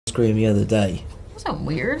cream the other day. Wasn't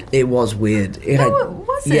weird. It was weird. It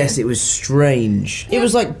wasn't. Yes, it was strange. Yeah. It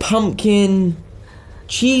was like pumpkin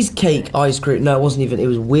cheesecake ice cream. No, it wasn't even. It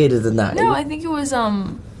was weirder than that. No, I think it was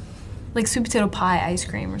like sweet potato pie ice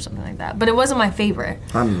cream or something like that. But it wasn't my favorite.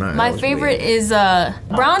 I don't know. My favorite is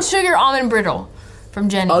brown sugar almond brittle from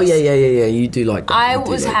Jenny's. Oh yeah. You do like that. I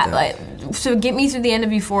was so get me through the end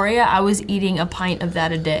of Euphoria. I was eating a pint of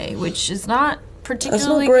that a day, which is not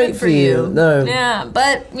particularly great good for you. No. Yeah,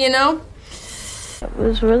 but you know. It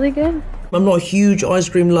was really good. I'm not a huge ice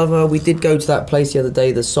cream lover. We did go to that place the other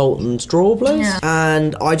day, the Salt and Straw place. Yeah.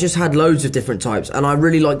 And I just had loads of different types. And I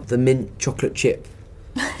really liked the mint chocolate chip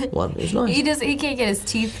one. It was nice. He can't get his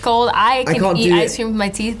teeth cold. I can eat ice cream with my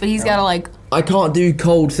teeth, but he's gotta like... I can't do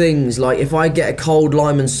cold things. Like, if I get a cold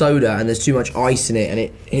lime and soda and there's too much ice in it and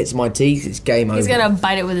it hits my teeth, it's game over. He's gotta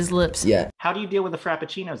bite it with his lips. Yeah. How do you deal with the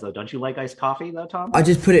frappuccinos, though? Don't you like iced coffee, though, Tom? I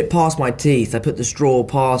just put it past my teeth. I put the straw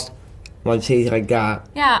past my teeth like that.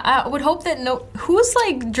 Yeah, I would hope that who's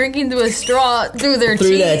like drinking through a straw through their teeth?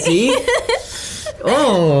 Through their teeth?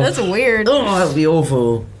 Oh. That's weird. Oh, that would be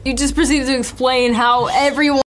awful. You just proceeded to explain how everyone